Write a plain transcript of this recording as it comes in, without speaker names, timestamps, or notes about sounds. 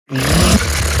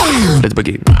Let's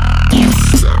begin.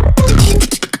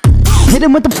 Hit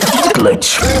him with the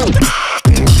glitch.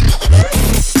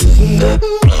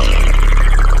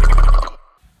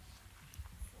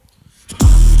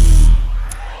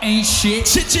 Ain't shit.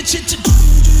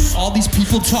 All these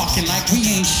people talking like we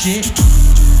ain't shit.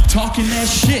 Talking that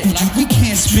shit like we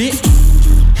can't spit.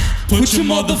 Put your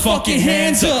motherfucking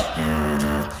hands up.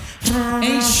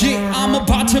 Ain't shit I'm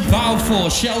about to bow for.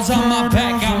 Shells on my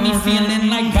back got me feeling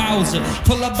like Bowser.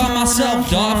 Pull up by myself,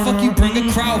 dog. Fuck you bring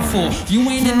a crowd for. You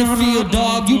ain't in the field,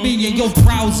 dog. You be in your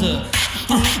browser.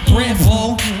 Bread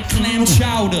bowl, clam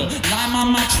chowder, lime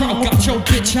on my trout, got your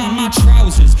bitch on my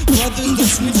trousers. Brothers done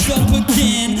switched up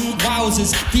again.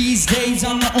 Wowzers, these days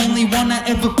I'm the only one that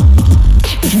ever.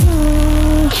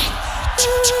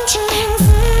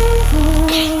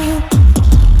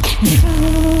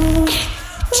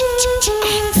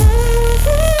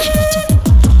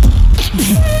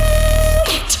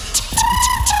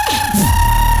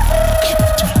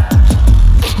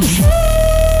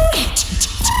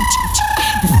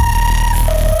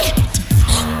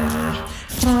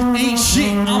 Ain't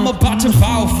shit I'm about to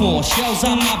bow for. Shells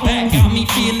on my back got me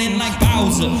feeling like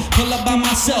Bowser. Pull up by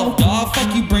myself, dog.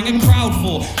 Fuck you bring a crowd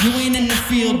for. You ain't in the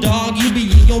field, dog. You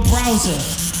be in your browser.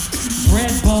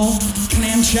 Bread bowl,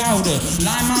 clam chowder,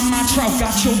 lime on my trout,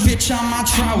 got your bitch on my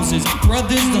trousers.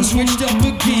 Brothers done switched up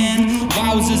again.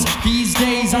 Wowzers, these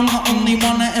days I'm the only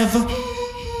one that ever.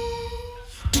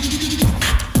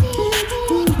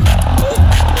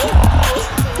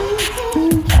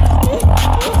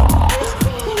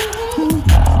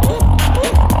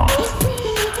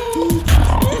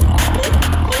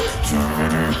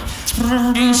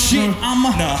 Ain't shit, I'm a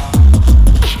nah.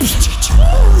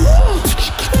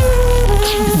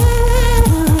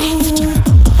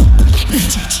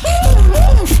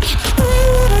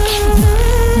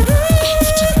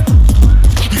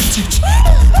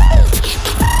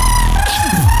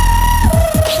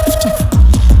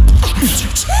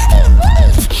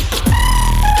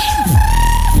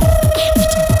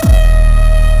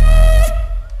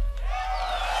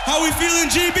 How we feeling,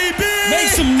 GBB? Make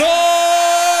some noise!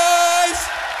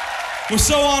 We're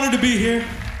so honored to be here,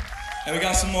 and we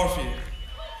got some more for you.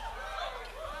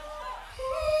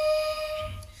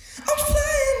 I'm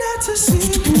flying out to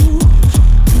see you.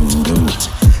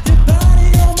 Your body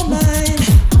on my mind.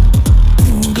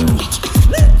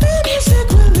 Let the music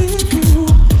relieve you.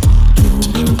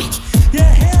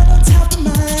 Your head on top of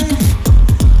mine.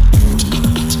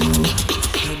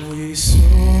 And we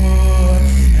soar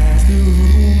as the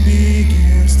room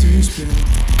begins to spin.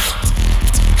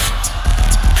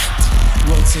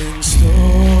 What's in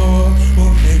store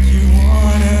will make you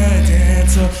wanna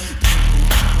dance up.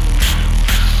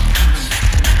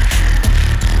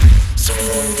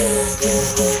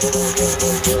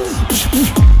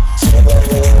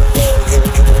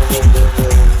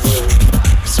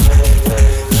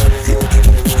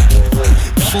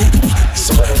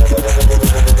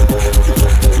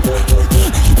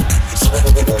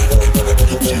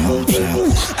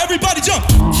 Everybody jump!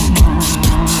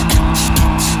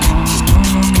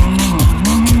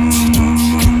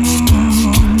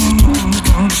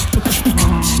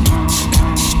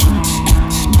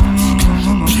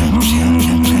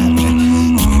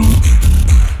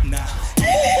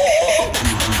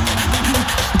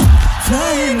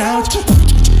 Flying out to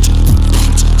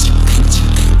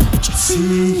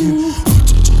see you.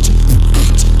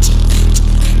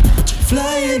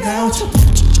 Flying out.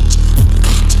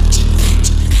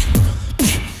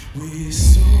 We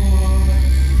soar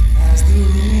as the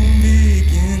room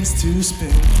begins to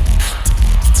spin.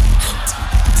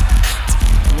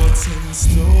 What's in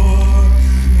store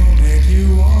will make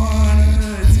you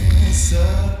wanna dance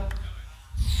up.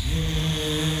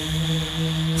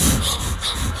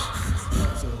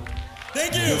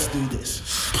 Thank you. Let's do this.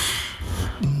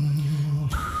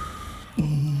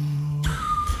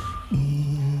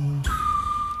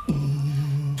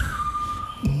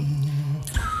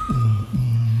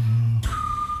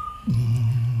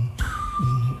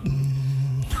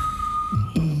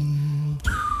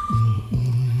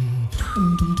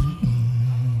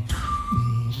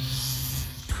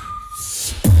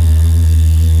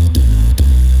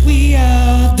 We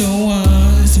are the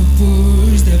ones who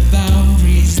push the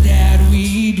boundaries that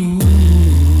we do.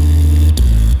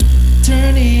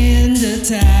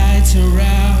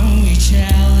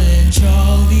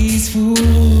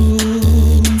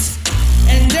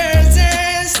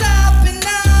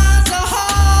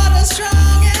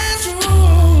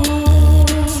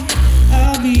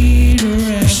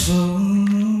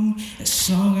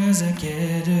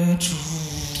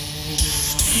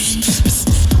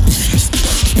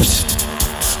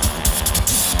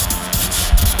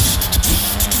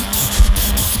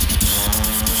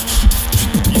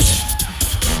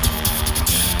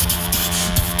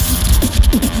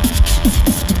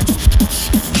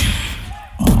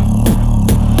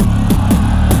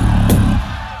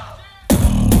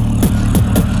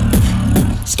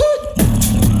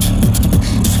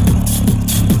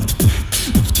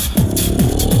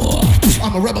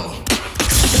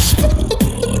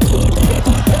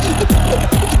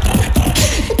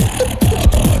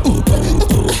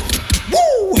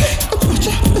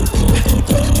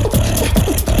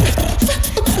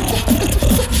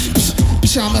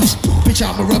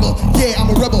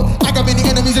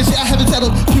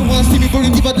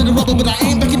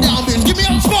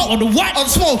 On the what? On the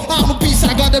smoke, I'm a beast,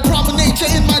 I got that proper nature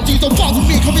in my G's. Don't fuck with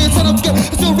me, come here, son of a gun.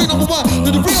 It's still ring number one.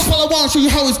 To the real Pahlawan, show you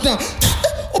how it's done.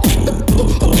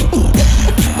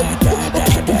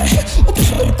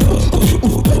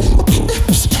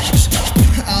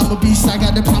 I'm a beast, I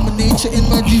got that proper nature in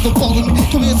my G's. Don't fuck with me,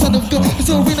 come here, son of a gun. It's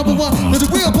still ring number one. To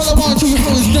the real Pahlawan, show you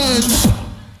how it's done.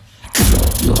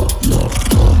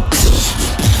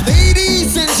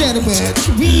 Ladies and gentlemen,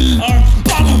 We are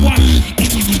Pahlawan.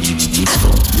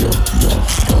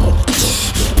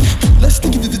 let's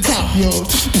take it to the top, yo.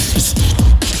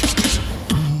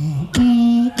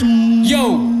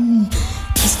 Yo,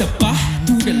 it's the ba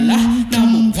to the la,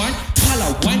 number one,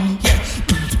 Pahlawan, yeah.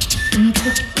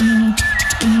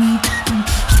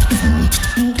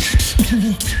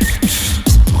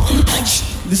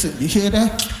 Listen, you hear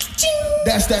that?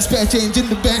 That's that spare change in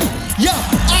the bank. Yeah,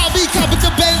 I'll be copping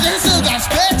to Benz and still got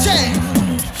spare change.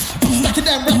 Stacking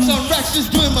them racks on racks,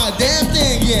 just doing my damn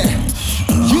thing, yeah.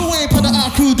 You ain't part of our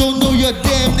crew, don't know your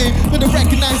damn name. But I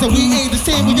recognize that we ain't the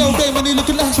same with your brain when you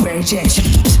looking like spare change.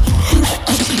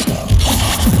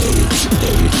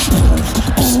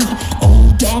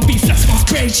 Don't be flex my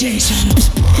spray change.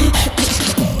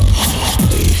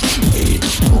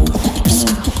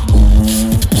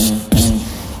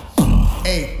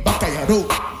 Hey, Bakayaro,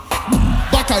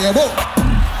 Bakayaro,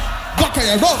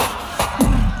 Bakayaro,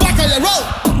 Bakayaro,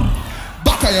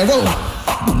 Bakayaro,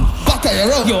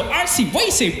 Bakayaro. Yo, RC, why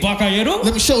you say Bakayaro?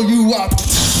 Let me show you up.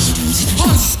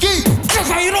 Huskey,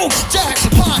 Jairo,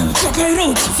 Jackpot,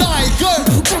 Jairo, ZieGer,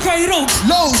 Jairo,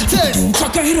 Lotus,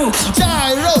 Jairo.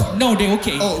 Jairo. No, they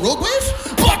okay. Oh, Rogue Wave?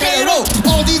 Bakayaro,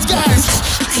 all these guys.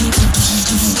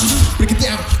 Break it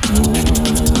down.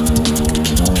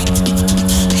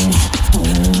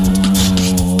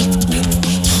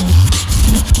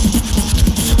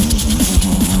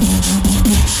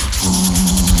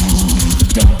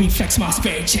 Don't be flex my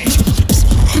spare change.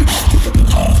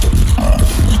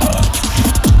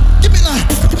 Give me that.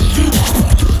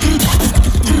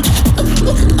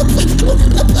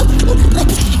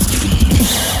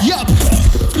 Yup.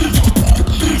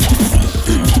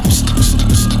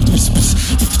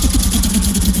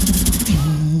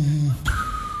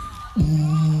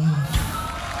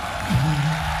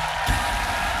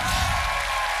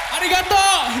 Arigato!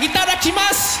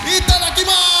 Itadakimasu!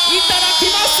 Itadakimasu!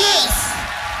 Itadakimasu!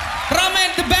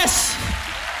 Ramen the best!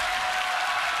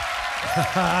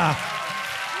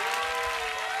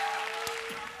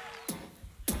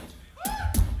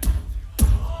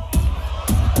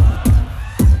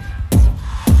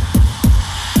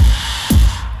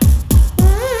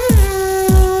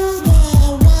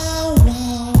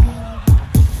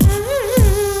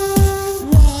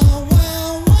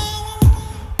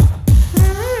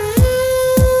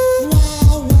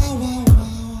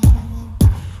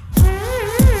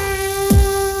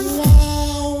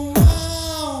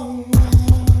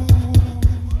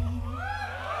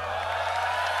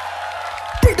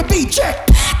 Bring the beat check.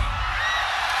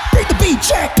 Bring the beat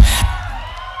check.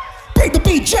 Bring the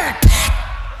beat check.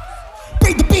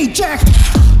 Bring the beat check.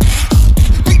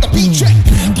 Bring the beat check.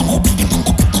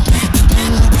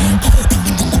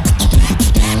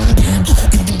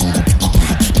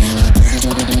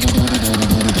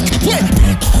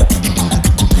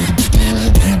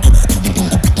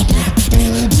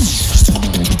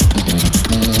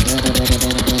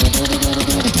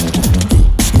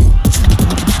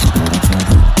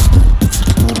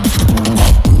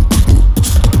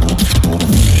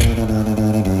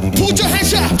 Put your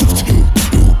hands up.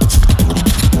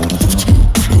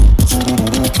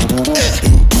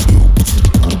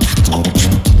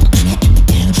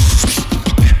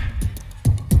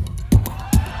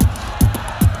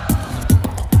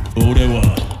 Ore wa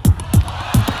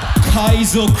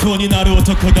kaizoku ni naru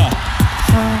otoko da.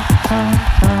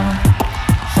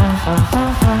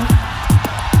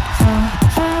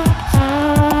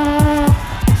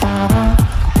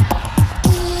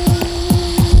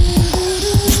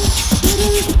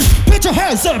 Put your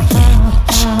hands up.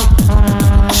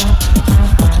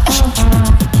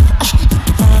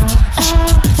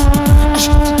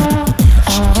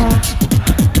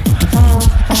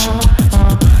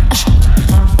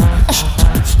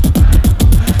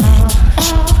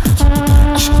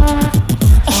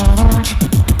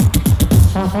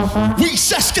 We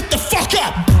says get the fuck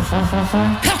up.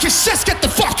 How can says get the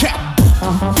fuck up?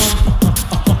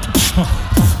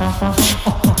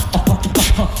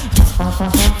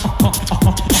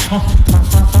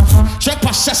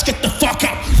 Jackpot says get the fuck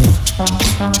up.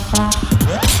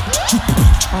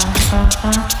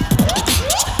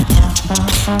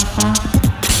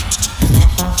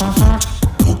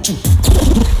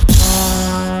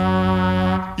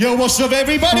 Yo, what's up,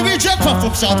 everybody? We're Jackpot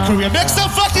from South Korea. Make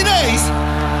some fucking noise!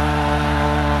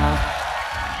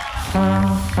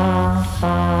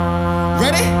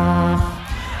 Ready?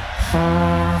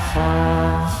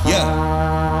 Yeah.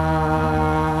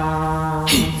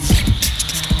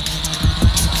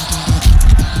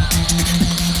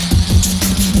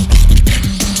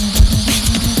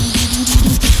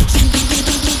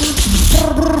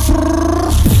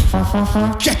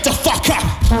 Get the fuck up!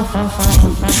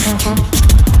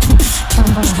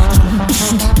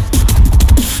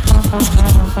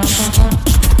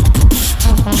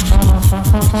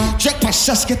 Jackpot,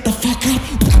 just get the fuck up!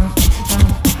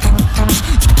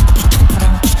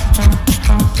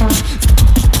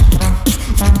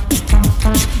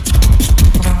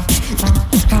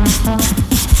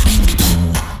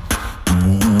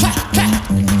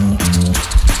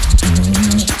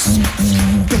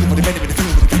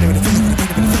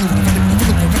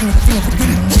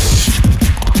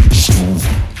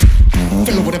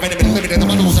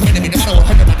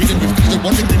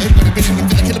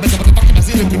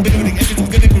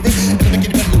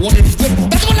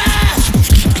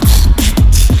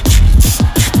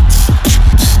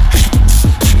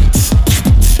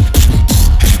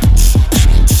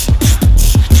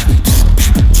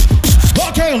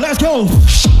 Okay, let's go.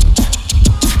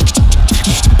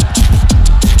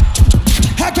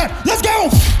 Haircut, let's go.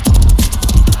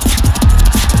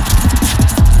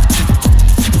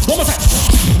 One more time.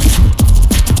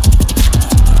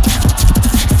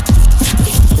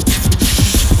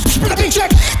 Bring the beat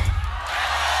check.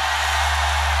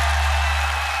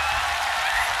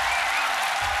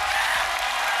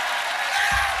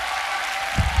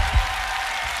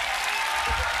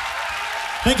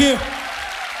 Thank you.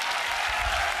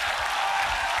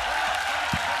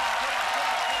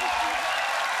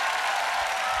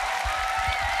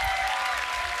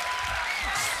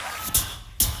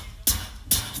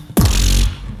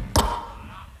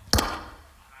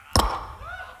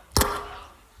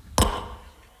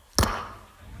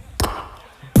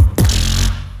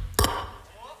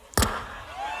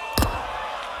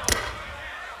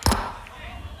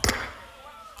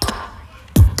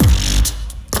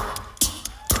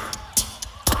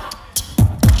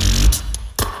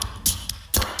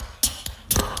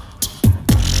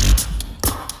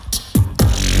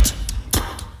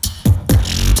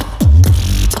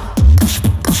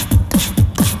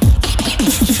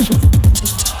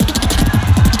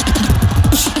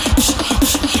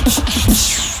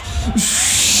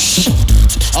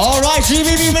 Alright,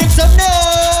 GBB, make some noise!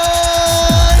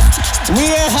 We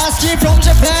are Huskey from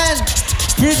Japan.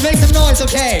 Please make some noise,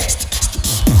 okay?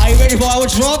 Are you ready for our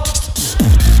drop?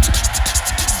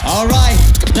 Alright,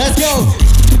 let's go!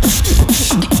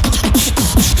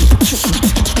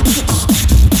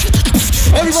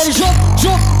 Everybody jump,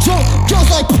 jump, jump, just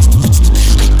like...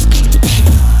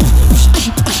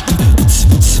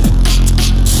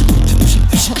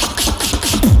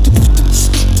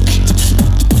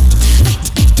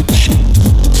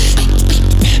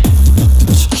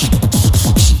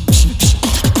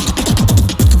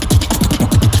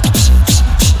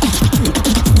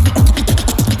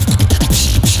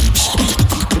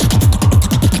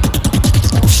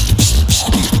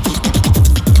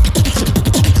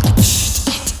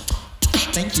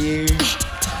 Thank you.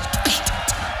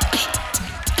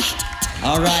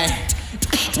 Alright.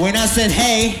 When I said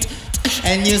hey,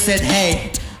 and you said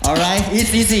hey. Alright?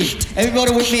 It's easy.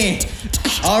 Everybody with me.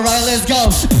 Alright, let's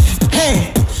go.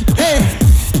 Hey, hey,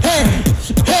 hey,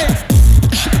 hey.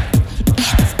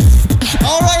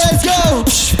 Alright, let's go.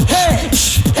 Hey,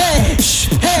 hey,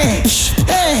 hey,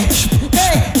 hey,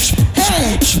 hey,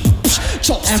 hey.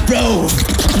 Chop and blow.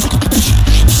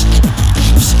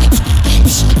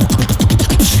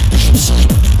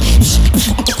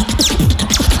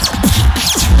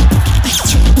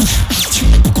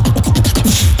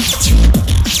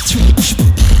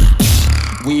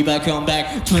 We back on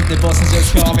back, 20 bosses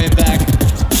just coming back.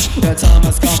 The time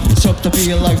has come, chop the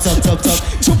beat like chop, chop, chop.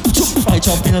 Chop, chop, I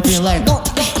chop in the beat like no,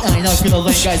 no. I know feel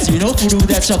like guys, you know, through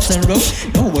that chops and roll.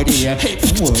 Nobody here, hey,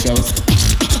 who those?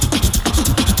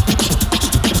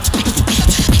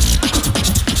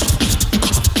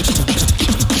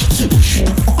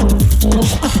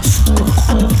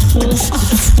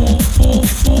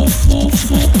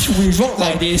 We rock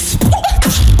like this.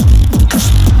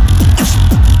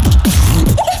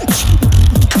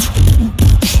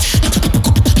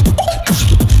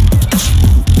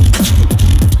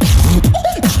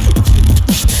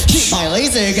 Keep my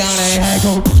laser gun and I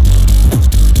go.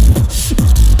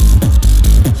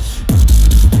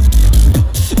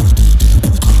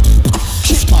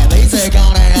 Keep my laser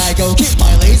gun and I go. Keep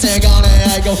my laser gun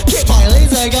and I go. Keep my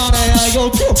laser laser gun and I go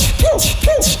pew, pew,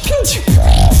 pew, pew.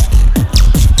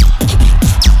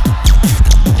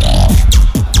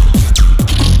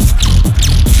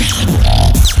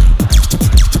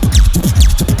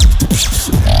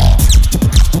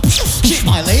 Keep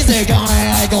my laser gun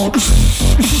and I go.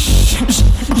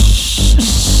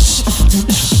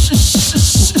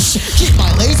 Keep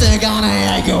my laser gun and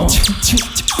I go.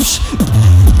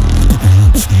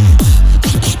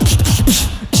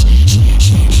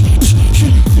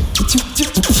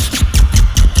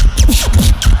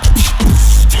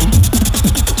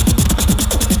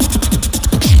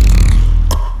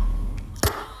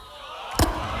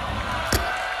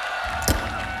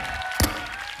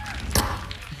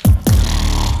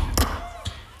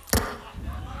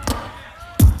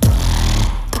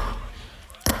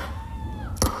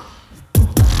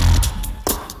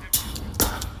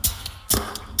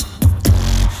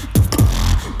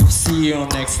 See you on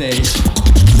next stage.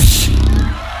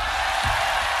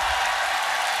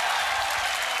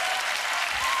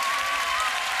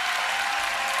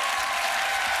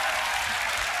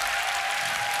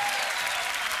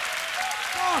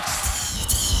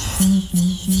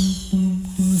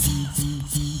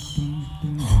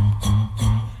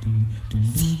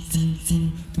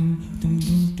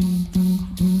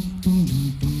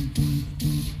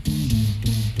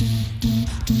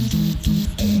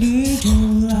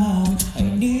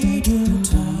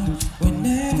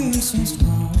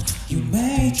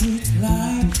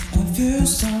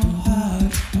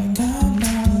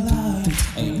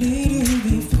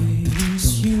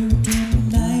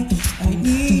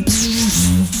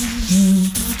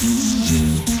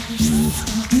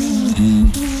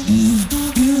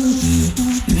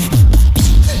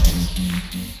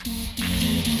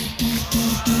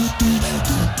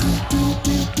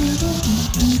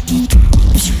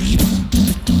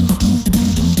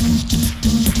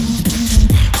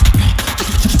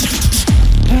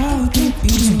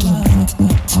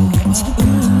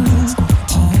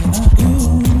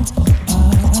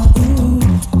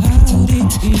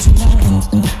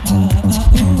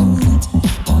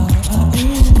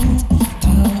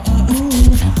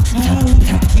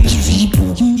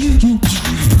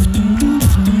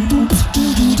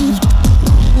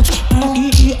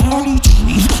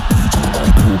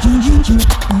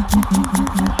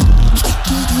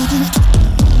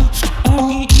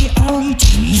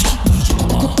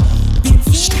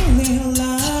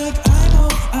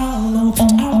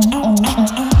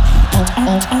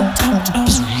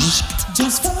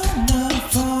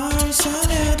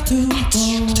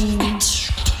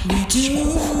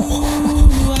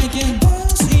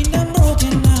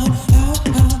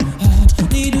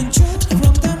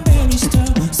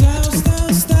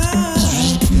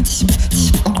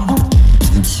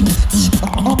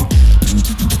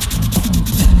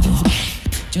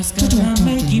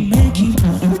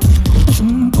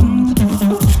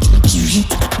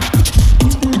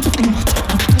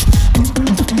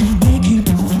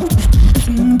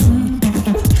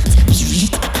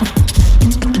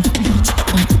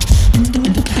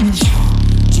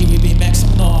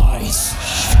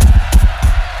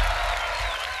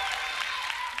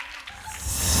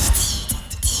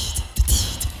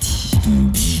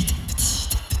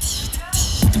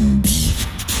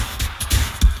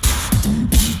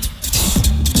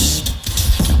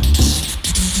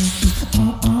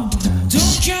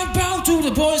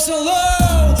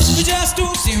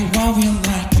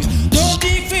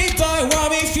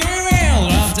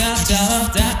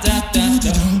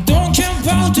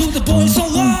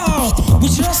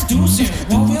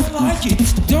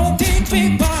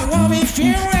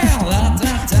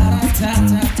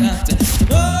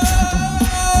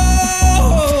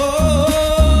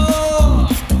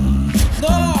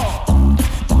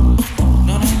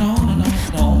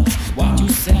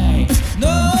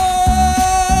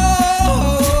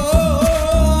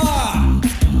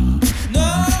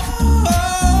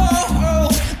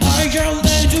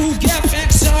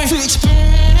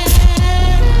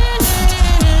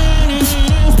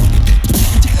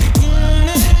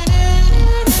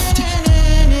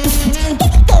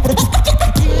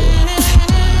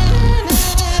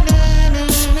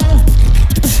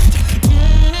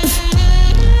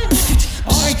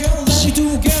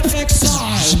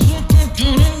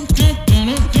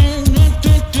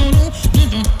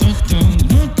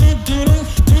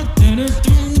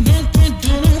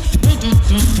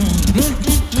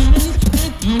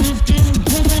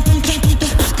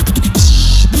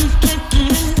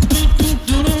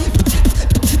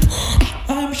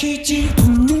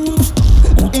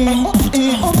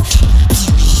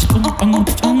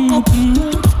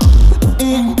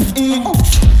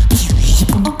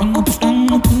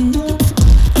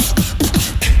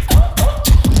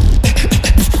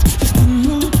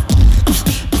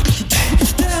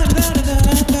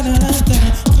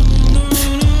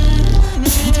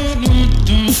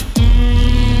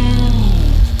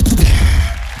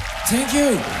 Thank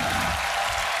you.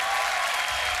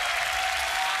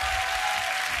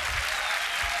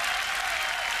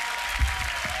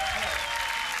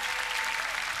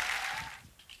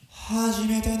 初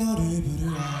めてのルーブ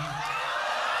ルは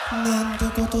なんて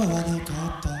ことはなか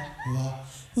ったわ。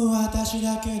私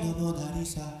だけのモナリ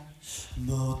ザ、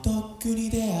もうとっくに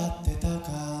出会ってたか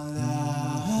ら。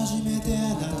初めてあ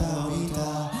なたを見た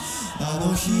あ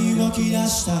の日動き出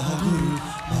した歯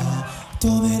車、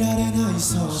止められない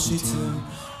喪失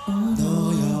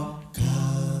の予感。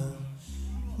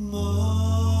もう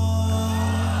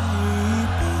いっ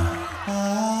ぱいあ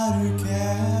るけ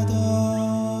ど、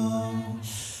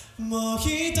もう一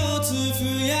つ増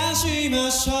やしま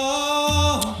しょ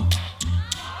う。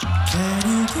Can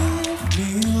you give me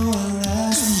one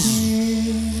last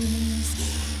kiss?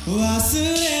 忘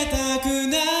れたく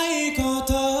ないこ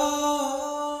と。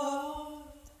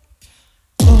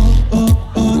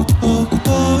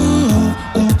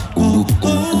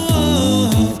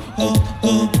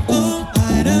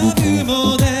I love you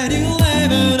more than you'll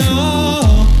ever know.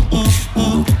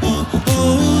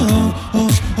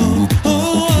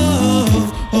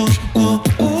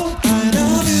 I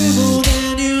love you more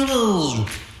than you know.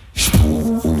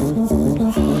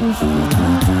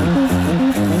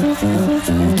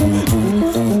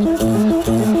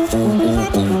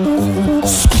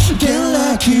 Get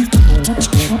lucky.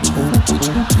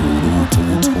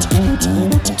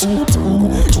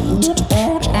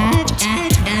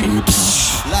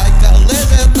 Like the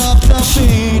legend of the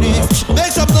phoenix.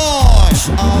 Make some noise.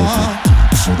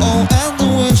 Oh, and the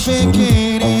wind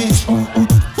shaking it.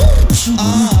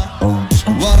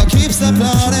 What keeps the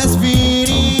planet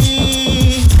spinning?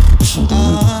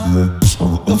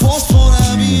 The force for the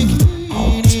beginning.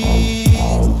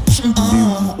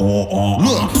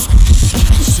 Look.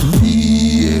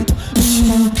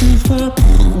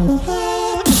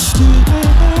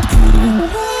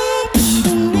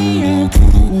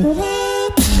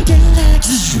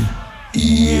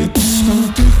 Yeah.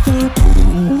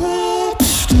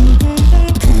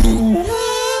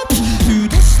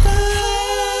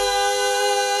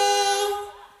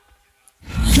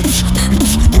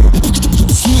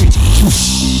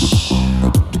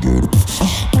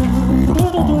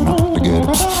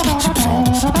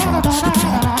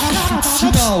 You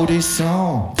know this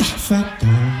song.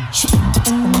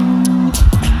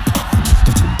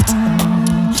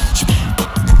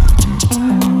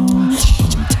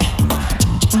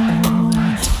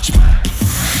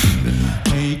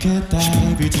 Take a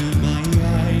dive into my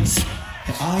eyes,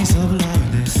 the eyes of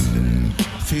lioness.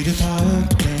 Feel the power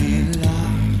playing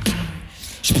light.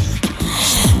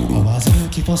 I was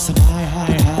looking for some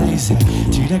highs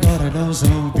till I got a nose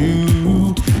on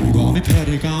you. You got me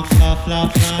pelican, fly,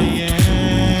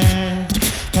 yeah.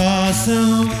 Cause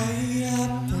I'm way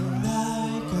up and I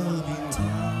coming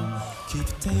down. Keep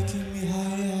taking me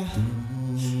higher.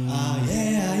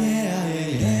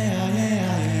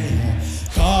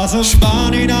 Cause I'm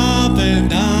burning up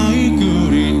and I'm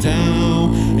cooling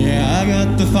down. Yeah, I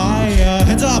got the fire.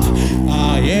 Hands up.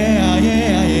 Yeah.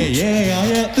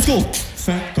 Let's go.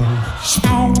 Thank God.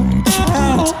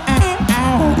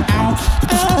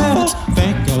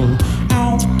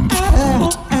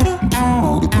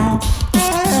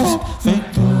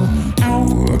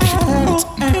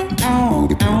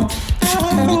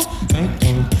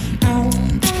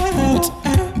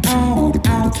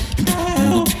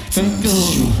 Thank God.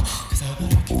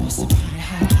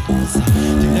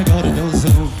 I got a nose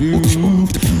of you.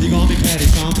 You gon' be petty,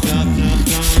 come fly,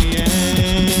 yeah.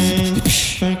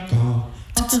 Thank God.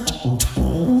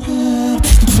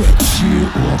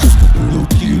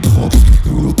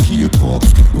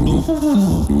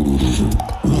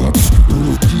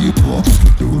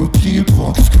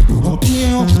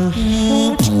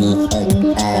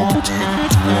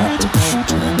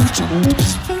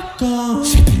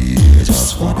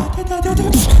 Just wanna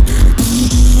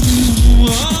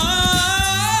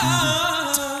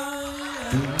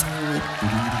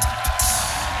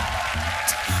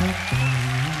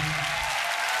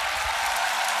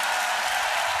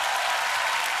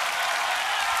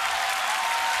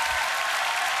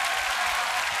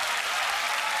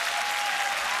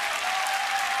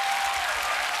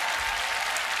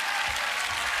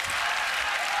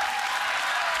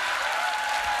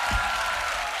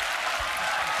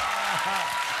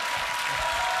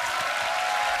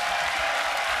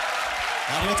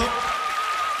ありがとう。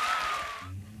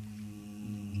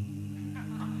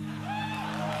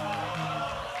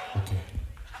OK。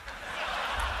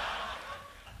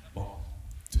1、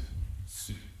2、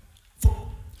3、4。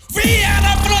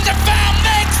Rihanna from Japan,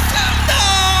 make some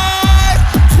noise!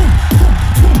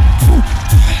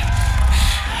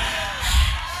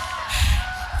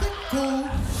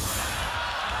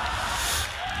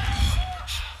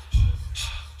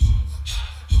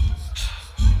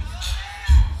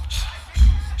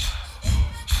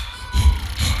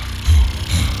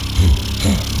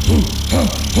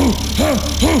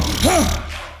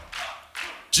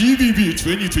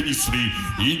 GBB23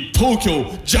 in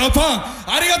Tokyo, Japan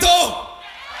ありがとう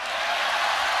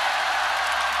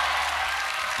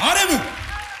アレム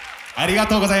ありが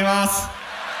とうございます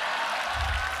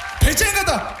ペチェン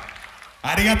型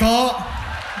ありがとう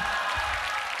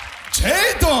チェイ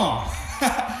トン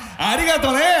ありがと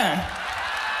うね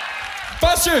パ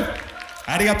ッシュ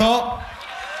ありがと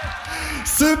う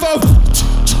スーパー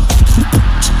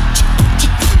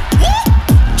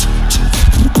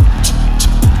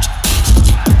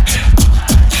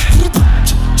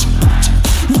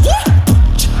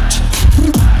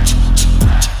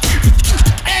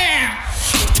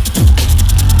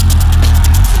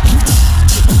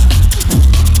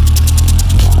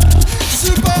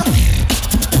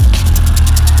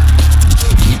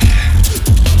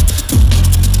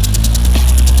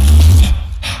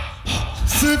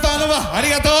あり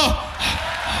がとう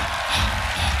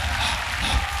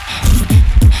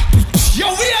Yo,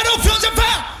 we are all from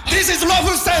Japan! This is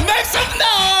Rofu style, make some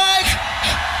noise!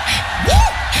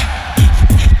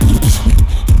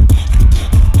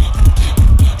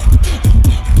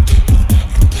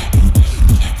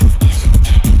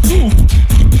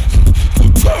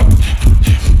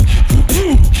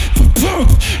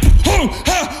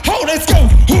 Let's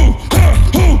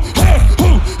go!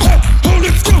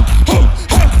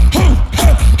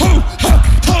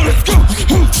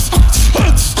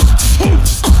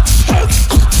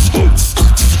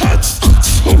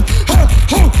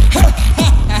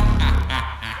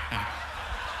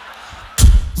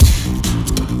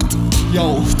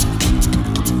 Yo,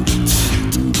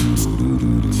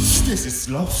 this is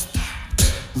love style.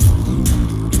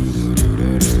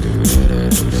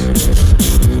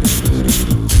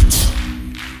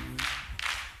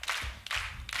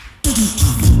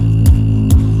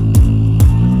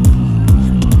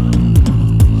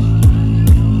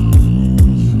 Yo,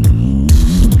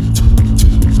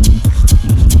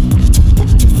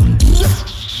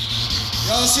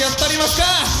 しやったりますか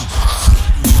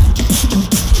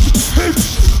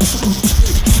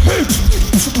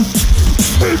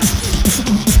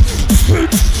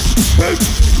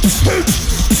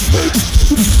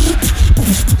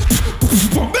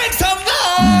Make some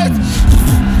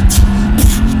noise!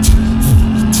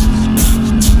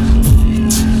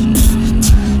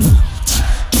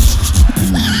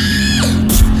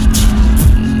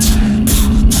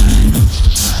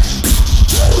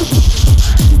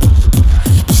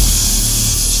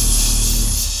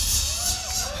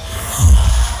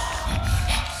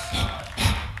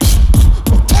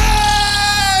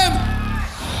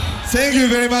 Thank you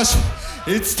very much.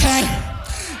 It's time.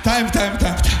 Time.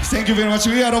 Thank you very much.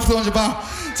 We are off to Japan.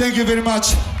 Thank you very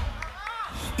much.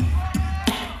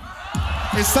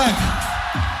 It's time.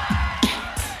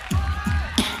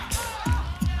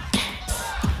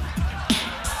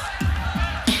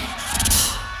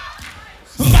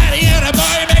 Money and a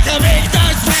boy make a big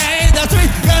noise. Pay the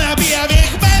street. Gonna be a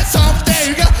big man someday.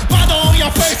 You got mud on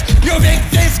your face. You big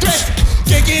disgrace.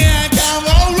 Kicking and come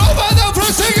all over the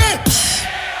place again.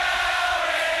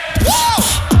 Woo!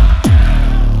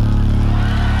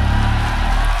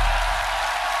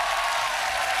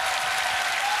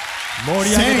 盛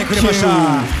り上げてくれました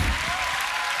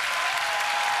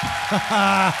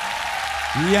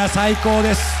いや最高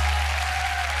です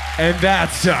And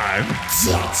that's time.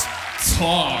 That's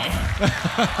time.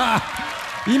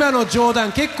 今の冗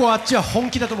談結構あっちは本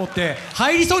気だと思って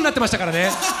入りそうになってましたからね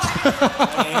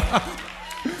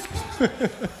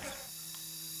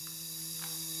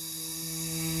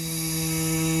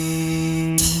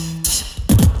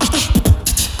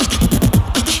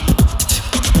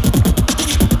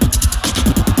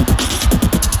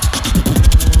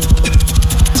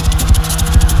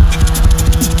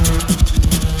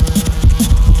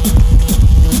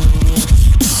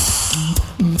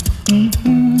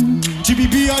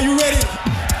GBB, are you ready?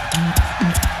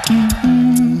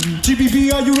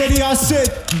 GBB, are you ready? I said,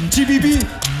 GBB,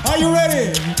 are you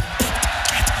ready?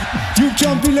 You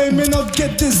can't blame me, not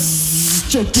get this.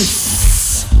 Check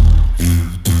this.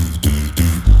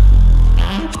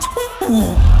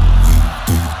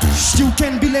 You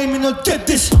can't blame me, not get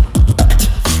this.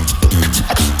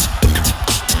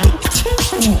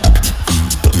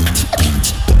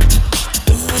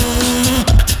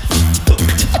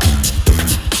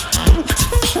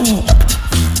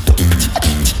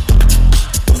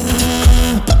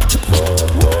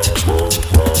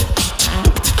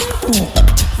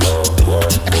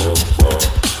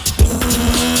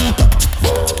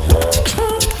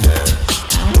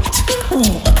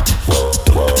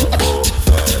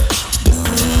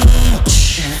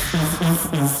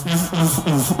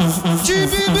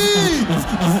 GBB!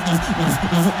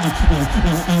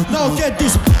 Now get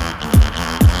this.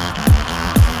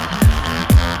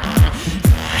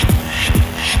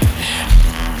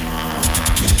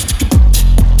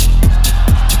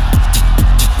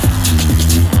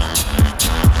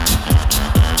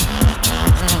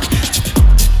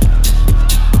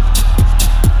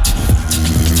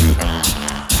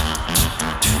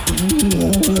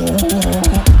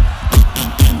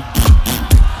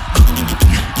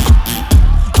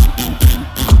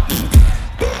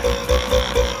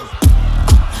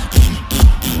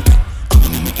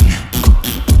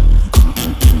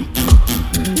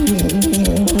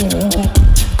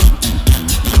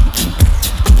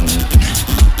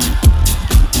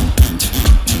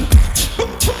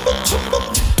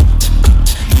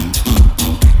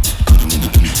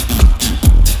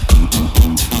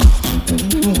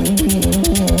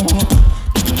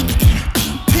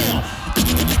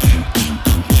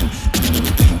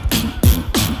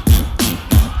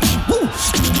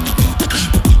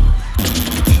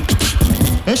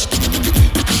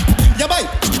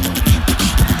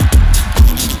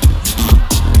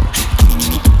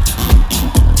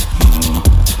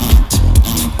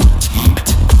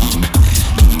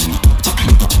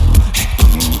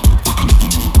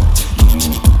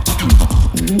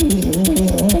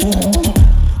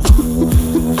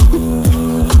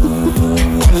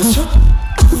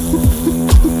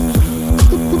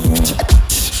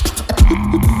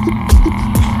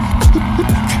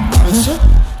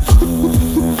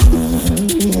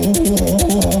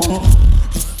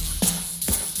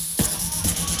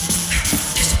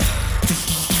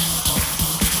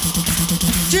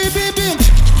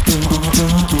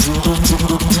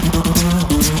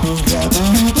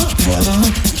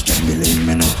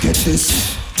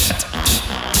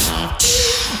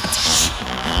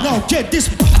 Now get this.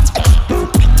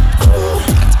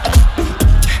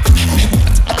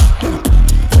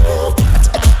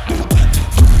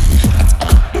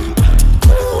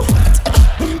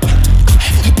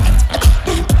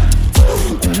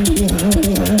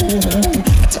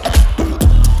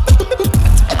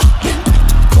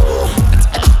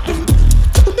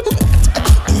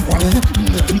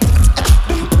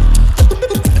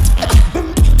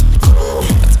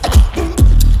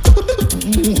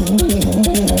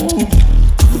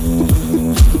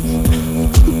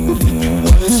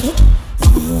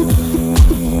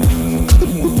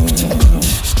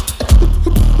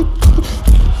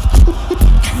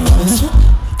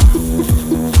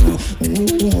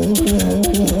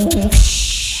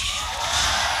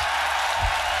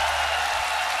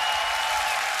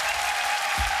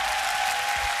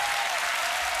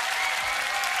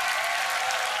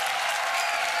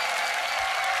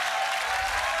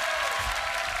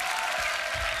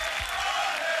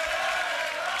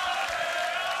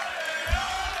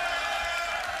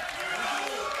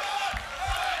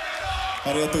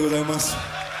ありがとうございま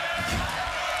す。